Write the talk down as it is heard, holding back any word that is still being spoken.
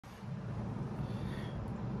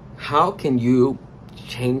how can you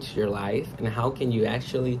change your life, and how can you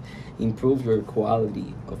actually improve your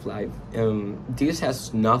quality of life. This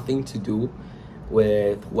has nothing to do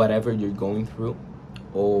with whatever you're going through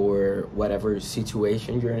or whatever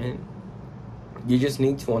situation you're in. You just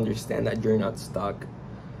need to understand that you're not stuck.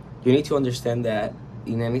 You need to understand that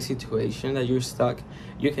in any situation that you're stuck,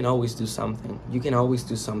 you can always do something. You can always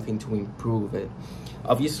do something to improve it.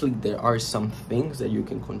 Obviously, there are some things that you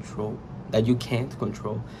can control, that you can't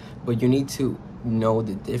control, but you need to know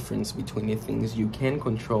the difference between the things you can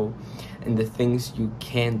control and the things you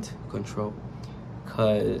can't control.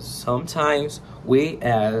 Because sometimes we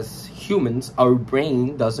as humans, our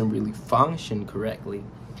brain doesn't really function correctly.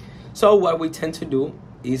 So what we tend to do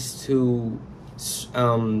is to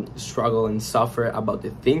struggle and suffer about the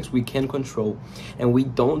things we can control, and we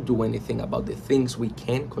don't do anything about the things we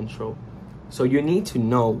can't control. So you need to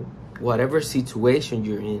know, whatever situation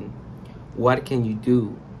you're in, what can you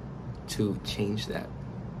do to change that?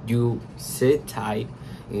 You sit tight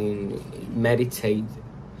and meditate.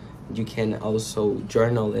 You can also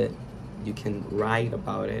journal it. You can write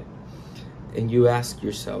about it. And you ask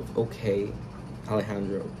yourself, okay,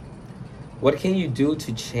 Alejandro, what can you do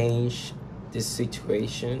to change this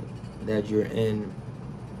situation that you're in?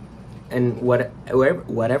 And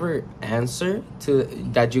whatever answer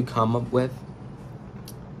that you come up with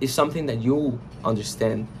is something that you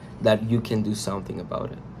understand that you can do something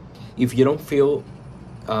about it. If you don't feel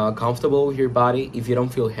comfortable with your body, if you don't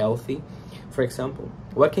feel healthy, for example,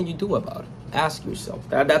 what can you do about it? Ask yourself.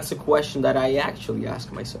 That's a question that I actually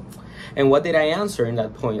asked myself. And what did I answer in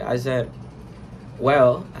that point? I said,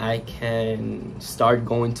 well, I can start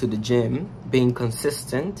going to the gym, being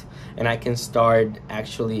consistent, and I can start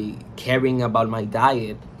actually caring about my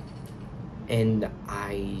diet. And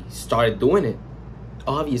I started doing it.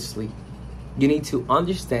 Obviously, you need to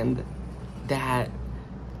understand that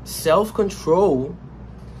self-control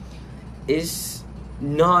is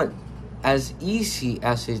not as easy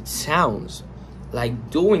as it sounds.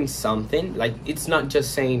 Like doing something, like it's not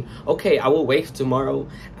just saying, okay, I will wake tomorrow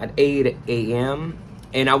at 8 a.m.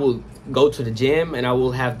 and I will go to the gym and I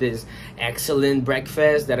will have this excellent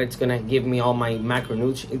breakfast that it's gonna give me all my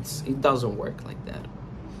macronutrients. It doesn't work like that.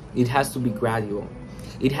 It has to be gradual.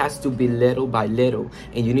 It has to be little by little,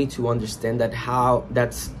 and you need to understand that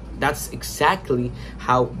that's exactly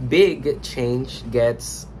how big change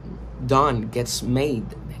gets done, gets made,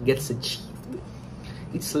 gets achieved.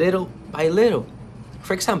 It's little by little.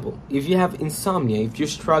 For example, if you have insomnia, if you're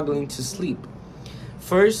struggling to sleep,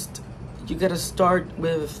 first you gotta start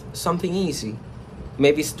with something easy.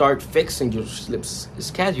 Maybe start fixing your sleep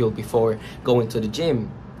schedule before going to the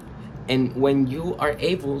gym. And when you are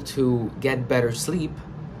able to get better sleep,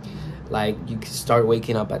 like you can start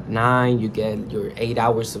waking up at 9, you get your 8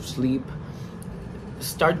 hours of sleep,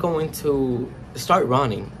 start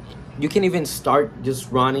running. You can even start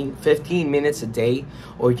just running 15 minutes a day,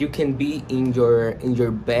 or you can be in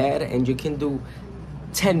your bed and you can do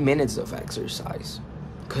 10 minutes of exercise.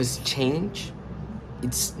 Because change,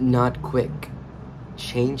 it's not quick.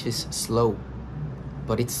 Change is slow,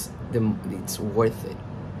 but it's worth it.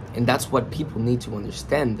 And that's what people need to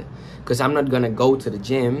understand. Because I'm not gonna go to the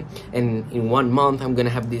gym and in 1 month I'm gonna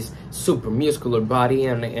have this super muscular body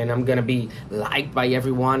and I'm gonna be liked by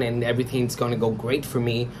everyone and everything's gonna go great for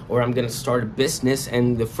me. Or I'm gonna start a business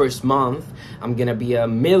and the first month I'm gonna be a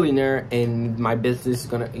millionaire and my business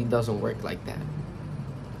is it doesn't work like that.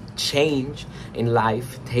 Change in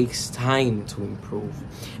life takes time to improve,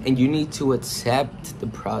 and you need to accept the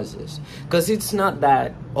process. Because it's not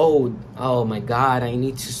that, oh my god, I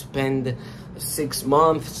need to spend 6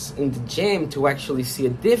 months in the gym to actually see a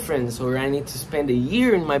difference, or I need to spend a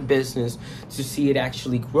year in my business to see it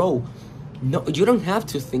actually grow. No, you don't have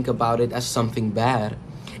to think about it as something bad.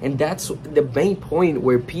 And that's the main point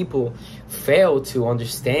where people fail to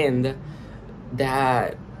understand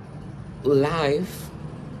that life,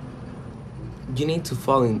 you need to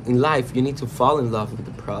fall in life, you need to fall in love with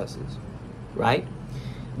the process, right?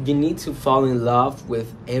 You need to fall in love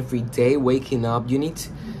with every day waking up. You need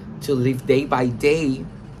to live day by day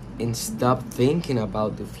and stop thinking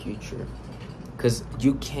about the future, because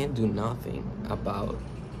you can't do nothing about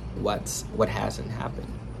what hasn't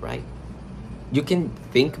happened, right? You can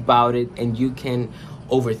think about it and you can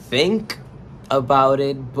overthink about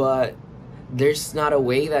it, but there's not a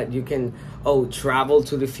way that you can travel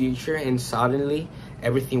to the future and suddenly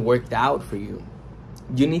everything worked out for you.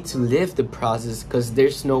 You need to live the process, because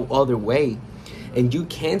there's no other way. And you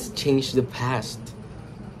can't change the past.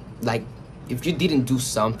 Like, if you didn't do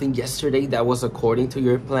something yesterday that was according to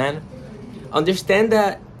your plan, understand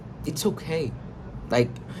that it's okay. Like,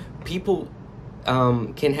 people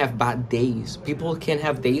can have bad days. People can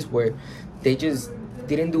have days where they just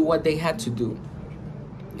didn't do what they had to do.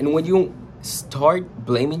 And when you start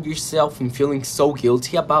blaming yourself and feeling so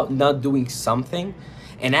guilty about not doing something,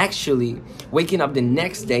 and actually waking up the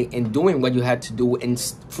next day and doing what you had to do, and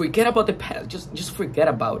forget about the past, just forget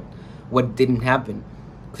about what didn't happen,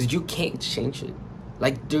 because you can't change it.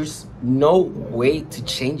 Like, there's no way to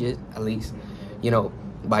change it, at least,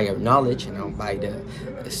 by our knowledge, by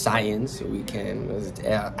the science. We can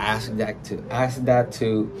ask that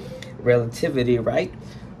to relativity, right?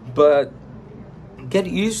 But get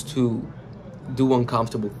used to do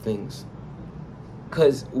uncomfortable things,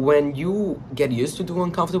 because when you get used to do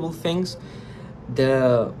uncomfortable things,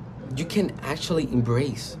 you can actually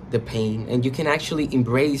embrace the pain, and you can actually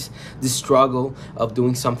embrace the struggle of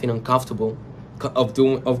doing something uncomfortable, of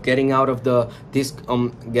getting out of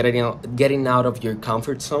getting out of your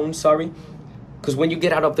comfort zone. Sorry. Because when you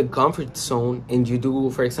get out of the comfort zone and you do,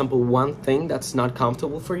 for example, one thing that's not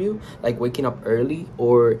comfortable for you, like waking up early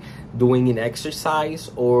or doing an exercise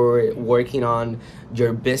or working on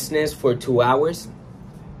your business for 2 hours,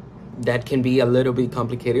 that can be a little bit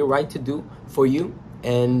complicated, right, to do for you.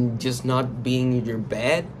 And just not being in your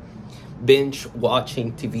bed, binge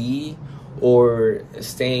watching TV, or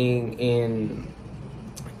staying in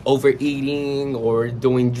overeating or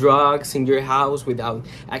doing drugs in your house without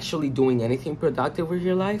actually doing anything productive with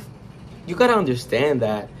your life. You gotta understand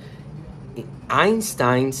that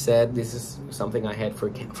Einstein said, this is something I had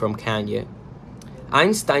from Kanye.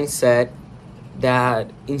 Einstein said that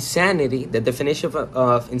insanity, the definition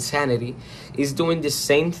of insanity, is doing the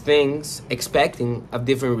same things expecting a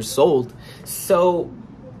different result. So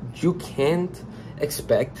you can't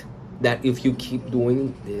expect that if you keep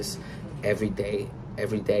doing this every day,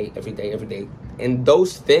 and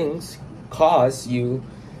those things cause you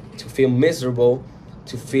to feel miserable,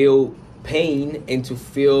 to feel pain, and to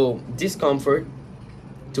feel discomfort,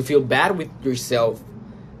 to feel bad with yourself.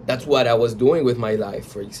 That's what I was doing with my life,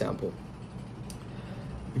 for example.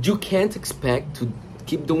 You can't expect to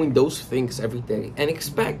keep doing those things every day and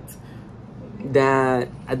expect that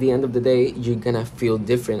at the end of the day you're gonna feel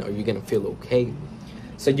different, or you're gonna feel okay.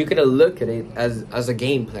 So you gotta look at it as a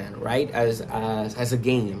game plan, right? As a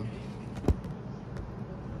game.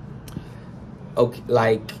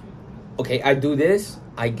 Okay, I do this,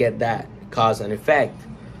 I get that, cause and effect.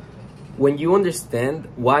 When you understand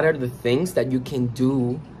what are the things that you can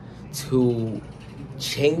do to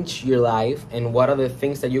change your life, and what are the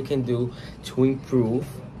things that you can do to improve,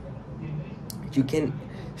 you can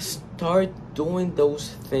start doing those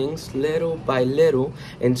things little by little,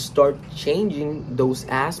 and start changing those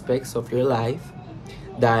aspects of your life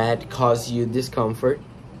that cause you discomfort.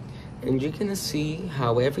 And you're gonna see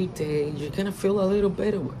how every day you're gonna feel a little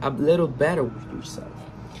better with yourself.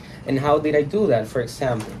 And how did I do that? For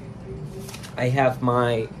example, I have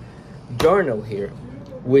my journal here,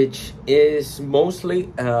 which is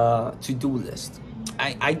mostly a to-do list.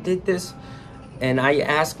 I did this, and I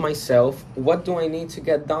ask myself, what do I need to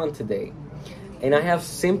get done today? And I have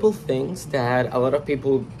simple things that a lot of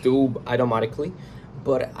people do automatically,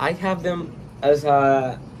 but I have them as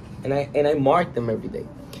and I mark them every day.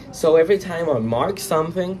 So every time I mark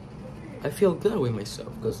something, I feel good with myself,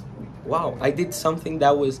 because wow, I did something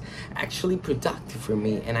that was actually productive for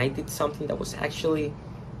me, and I did something that was actually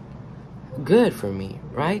good for me,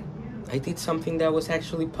 right? I did something that was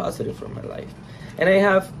actually positive for my life. And I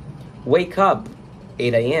have wake up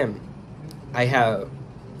 8 a.m. I have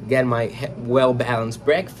get my well-balanced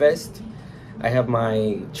breakfast. I have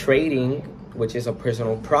my trading, which is a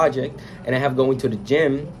personal project, and I have going to the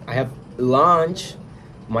gym. I have lunch,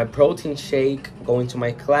 my protein shake, going to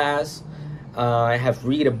my class. I have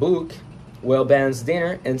read a book, well-balanced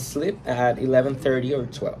dinner, and sleep at 11:30 or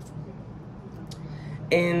 12.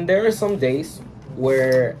 And there are some days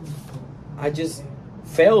where I just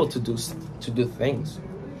fail to do things.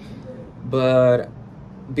 But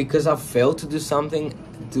because I failed to do something,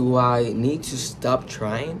 do I need to stop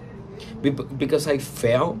trying? Because I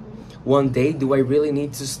fail one day, do I really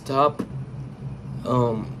need to stop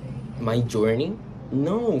my journey?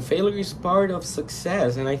 No, failure is part of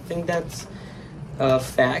success, and I think that's a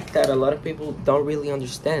fact that a lot of people don't really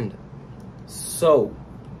understand. So,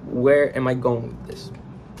 where am I going with this?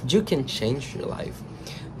 You can change your life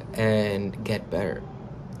and get better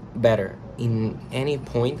in any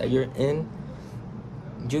point that you're in.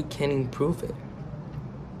 You can improve it,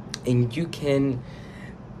 and you can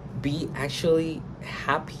be actually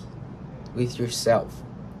happy with yourself.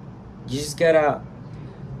 You just gotta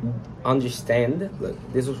understand. Look,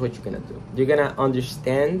 this is what you're gonna do. You're gonna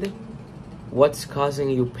understand what's causing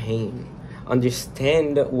you pain,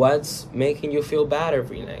 understand what's making you feel bad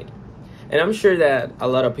every night. And I'm sure that a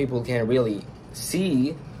lot of people can really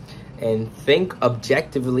see and think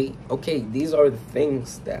objectively, okay, these are the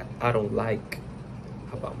things that I don't like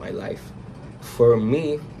about my life. For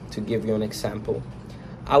me, to give you an example,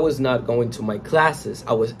 I was not going to my classes.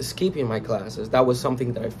 I was skipping my classes. That was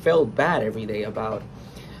something that I felt bad every day about.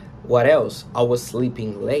 What else? I was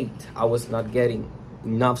sleeping late. I was not getting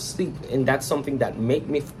enough sleep, and that's something that make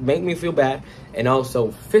me feel bad, and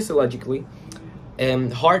also physiologically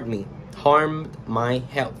harmed my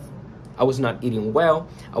health. I was not eating well.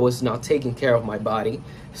 I was not taking care of my body.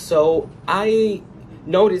 So I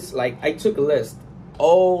noticed, like, I took a list,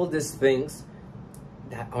 all these things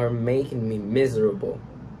that are making me miserable,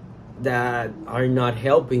 that are not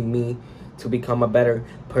helping me to become a better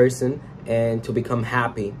person and to become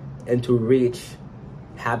happy and to reach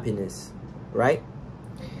happiness, right?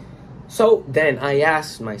 So then I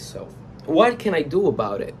asked myself, what can I do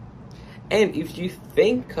about it? And if you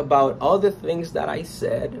think about all the things that I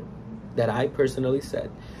said, that I personally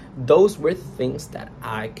said, those were things that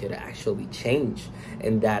I could actually change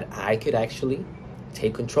and that I could actually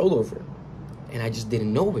take control over. And I just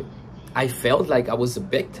didn't know it. I felt like I was a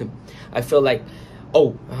victim. I felt like,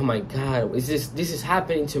 oh my God, this is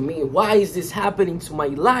happening to me. Why is this happening to my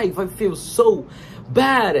life? I feel so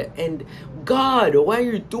bad. And God, why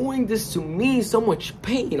are you doing this to me? So much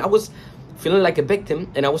pain. I was feeling like a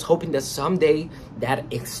victim, and I was hoping that someday that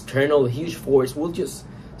external huge force will just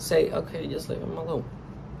say, okay, just leave him alone.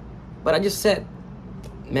 But I just said,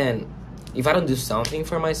 man, if I don't do something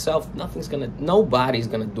for myself, nobody's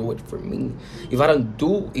gonna do it for me. If I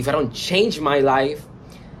don't change my life,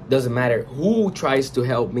 doesn't matter who tries to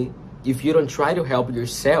help me. If you don't try to help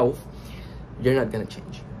yourself, you're not gonna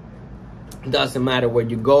change. Doesn't matter where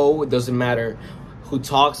you go. It doesn't matter who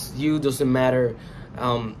talks to you. Doesn't matter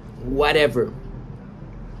whatever.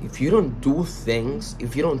 If you don't do things,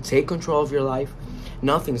 if you don't take control of your life,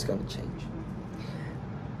 nothing's gonna change.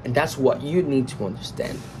 And that's what you need to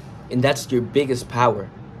understand. And that's your biggest power.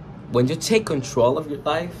 When you take control of your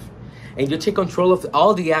life and you take control of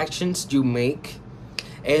all the actions you make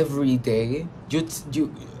every day,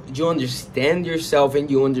 you understand yourself and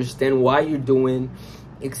you understand why you're doing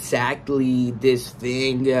exactly this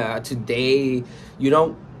thing today.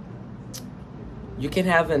 You can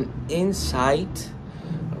have an insight,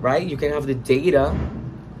 right? You can have the data.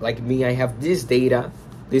 Like me, I have this data.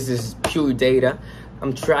 This is pure data.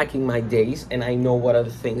 I'm tracking my days, and I know what are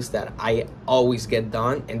the things that I always get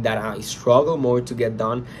done and that I struggle more to get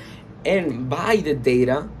done. And by the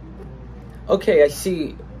data, okay, I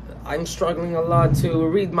see I'm struggling a lot to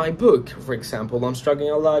read my book, for example. I'm struggling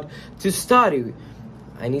a lot to study.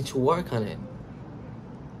 I need to work on it.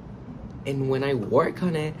 And when I work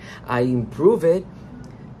on it, I improve it,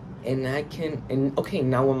 and okay,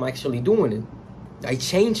 now I'm actually doing it. I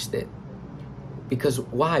changed it. Because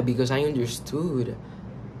why? Because I understood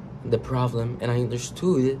the problem, and I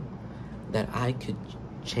understood that I could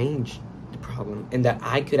change the problem and that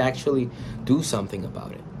I could actually do something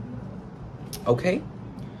about it. Okay?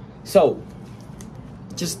 So,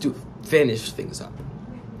 just to finish things up.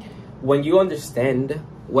 When you understand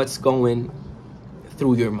what's going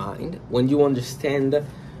through your mind, when you understand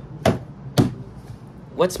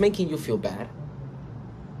what's making you feel bad,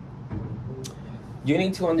 you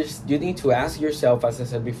need to ask yourself, as I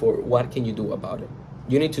said before, what can you do about it?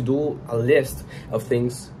 You need to do a list of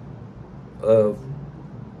things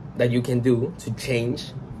that you can do to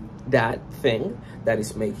change that thing that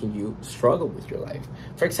is making you struggle with your life.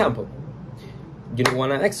 For example, you don't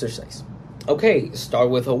want to exercise. Okay, start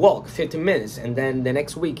with a walk, 15 minutes, and then the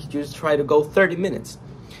next week you just try to go 30 minutes.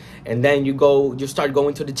 And then you start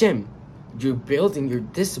going to the gym. You're building your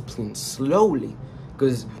discipline slowly,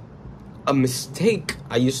 because a mistake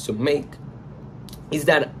I used to make is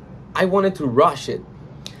that I wanted to rush it.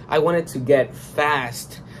 I wanted to get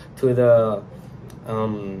fast to the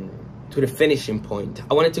finishing point.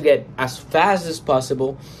 I wanted to get as fast as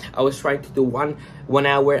possible. I was trying to do one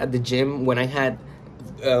hour at the gym when I had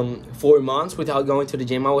 4 months without going to the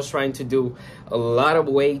gym. I was trying to do a lot of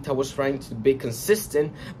weight. I was trying to be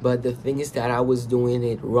consistent, but the thing is that I was doing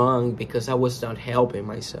it wrong because I was not helping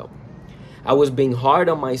myself. I was being hard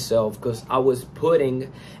on myself because I was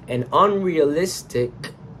putting an unrealistic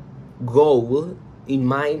goal in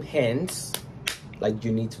my hands. Like,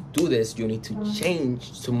 you need to do this, you need to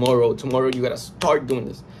change tomorrow. Tomorrow you gotta start doing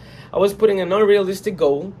this. I was putting an unrealistic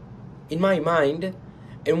goal in my mind,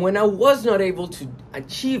 and when I was not able to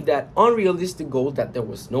achieve that unrealistic goal, that there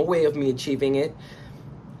was no way of me achieving it,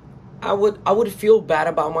 I would feel bad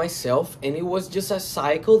about myself, and it was just a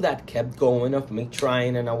cycle that kept going of me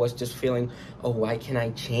trying, and I was just feeling, oh, why can't I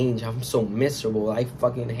change? I'm so miserable. I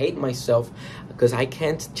fucking hate myself because I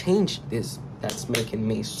can't change this. That's making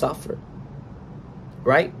me suffer,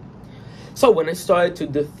 right? So when I started to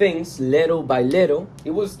do things little by little,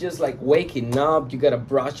 it was just like waking up. You gotta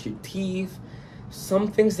brush your teeth,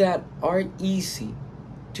 some things that are easy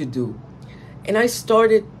to do, and I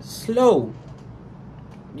started slow,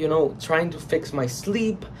 trying to fix my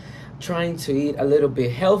sleep, trying to eat a little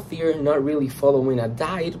bit healthier, not really following a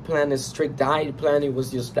diet plan, a strict diet plan. It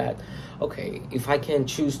was just that, okay, if I can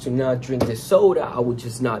choose to not drink the soda, I would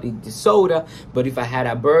just not eat the soda. But if I had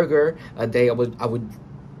a burger a day, I would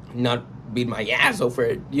not beat my ass over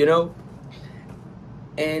it,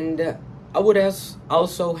 And I would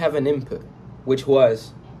also have an input, which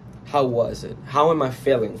was, how was it? How am I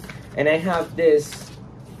feeling? And I have this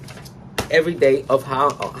every day of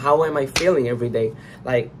how am I feeling every day?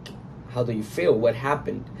 Like, how do you feel? What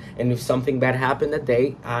happened? And if something bad happened that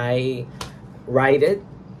day, I write it,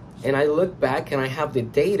 and I look back, and I have the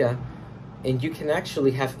data, and you can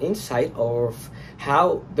actually have insight of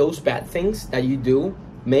how those bad things that you do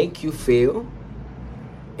make you feel.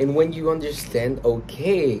 And when you understand,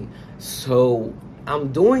 okay, so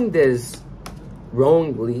I'm doing this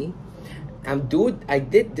wrongly, I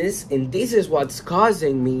did this, and this is what's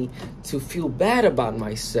causing me to feel bad about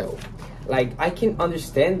myself. Like, I can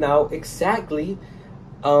understand now exactly,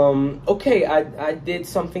 okay, I did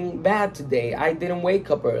something bad today. I didn't wake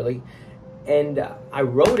up early, and I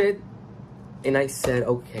wrote it, and I said,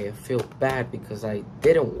 okay, I feel bad because I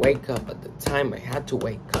didn't wake up at the time I had to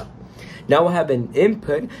wake up. Now I have an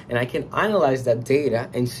input, and I can analyze that data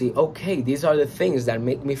and see, okay, these are the things that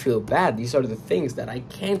make me feel bad. These are the things that I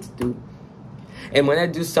can't do. And when I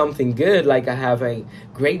do something good, like I have a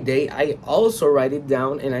great day, I also write it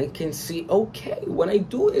down, and I can see, okay, when I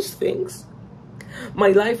do these things, my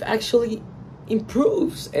life actually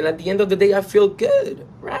improves. And at the end of the day, I feel good,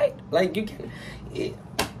 right? Like,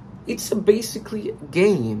 it's basically a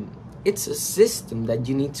game. It's a system that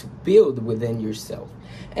you need to build within yourself.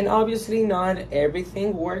 And obviously not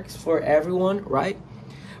everything works for everyone, right?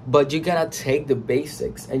 But you gotta take the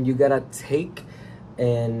basics, and you gotta take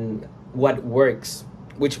and what works.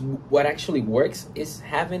 What actually works is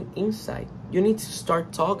having insight. You need to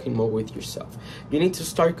start talking more with yourself. You need to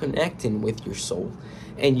start connecting with your soul.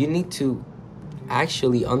 And you need to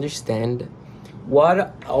actually understand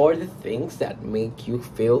what are the things that make you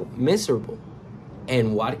feel miserable,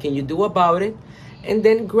 and what can you do about it, and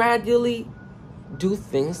then gradually do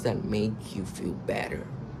things that make you feel better,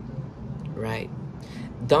 right?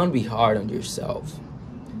 Don't be hard on yourself.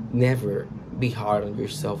 Never be hard on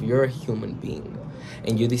yourself. You're a human being,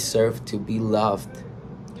 and you deserve to be loved.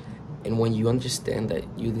 And when you understand that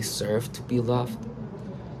you deserve to be loved,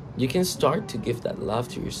 you can start to give that love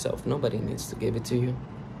to yourself. Nobody needs to give it to you.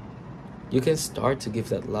 You can start to give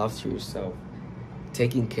that love to yourself,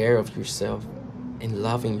 taking care of yourself and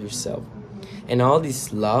loving yourself. And all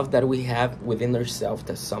this love that we have within ourselves,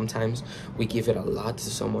 that sometimes we give it a lot to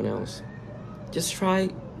someone else, just try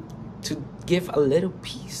to give a little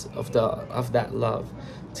piece of that love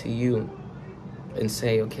to you, and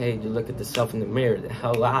say, okay, you look at yourself in the mirror,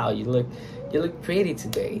 how, wow, you look pretty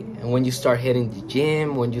today. And when you start hitting the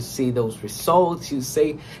gym, when you see those results, you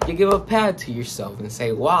give a pat to yourself and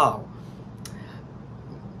say, wow,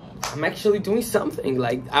 I'm actually doing something.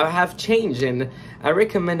 Like, I have changed. And I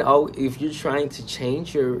recommend, if you're trying to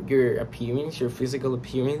change your appearance, your physical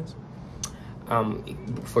appearance,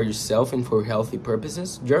 for yourself and for healthy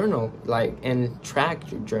purposes, journal, and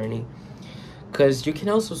track your journey, because you can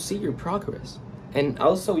also see your progress. And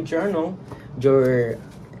also journal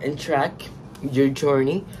and track your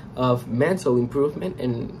journey of mental improvement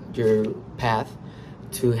and your path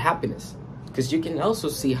to happiness, because you can also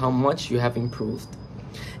see how much you have improved.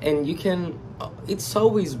 And it's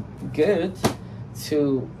always good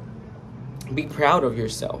to be proud of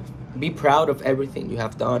yourself. Be proud of everything you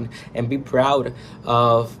have done, and be proud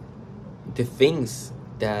of the things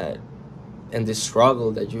and the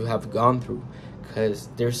struggle that you have gone through. Because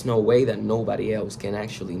there's no way that nobody else can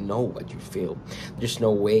actually know what you feel. There's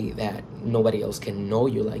no way that nobody else can know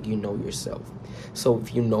you like you know yourself. So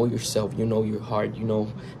if you know yourself, you know your heart, you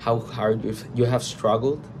know how hard you have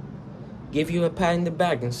struggled, give you a pat in the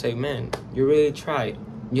back and say, man, you really tried.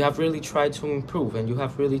 You have really tried to improve, and you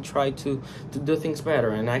have really tried to do things better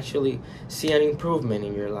and actually see an improvement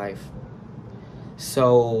in your life.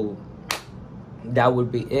 So that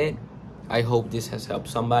would be it. I hope this has helped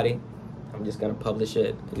somebody. I'm just gonna publish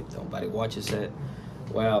it. If nobody watches it,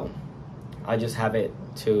 well, I just have it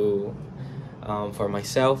to for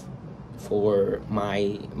myself. for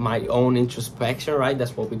my own introspection, right?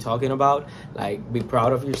 That's what we're talking about. Like, be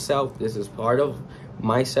proud of yourself. This is part of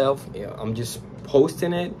myself. Yeah, I'm just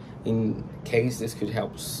posting it in case this could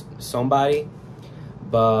help somebody,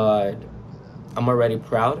 but I'm already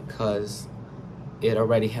proud because it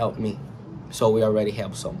already helped me. So we already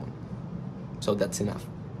helped someone. So that's enough.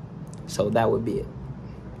 So that would be it.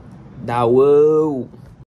 That will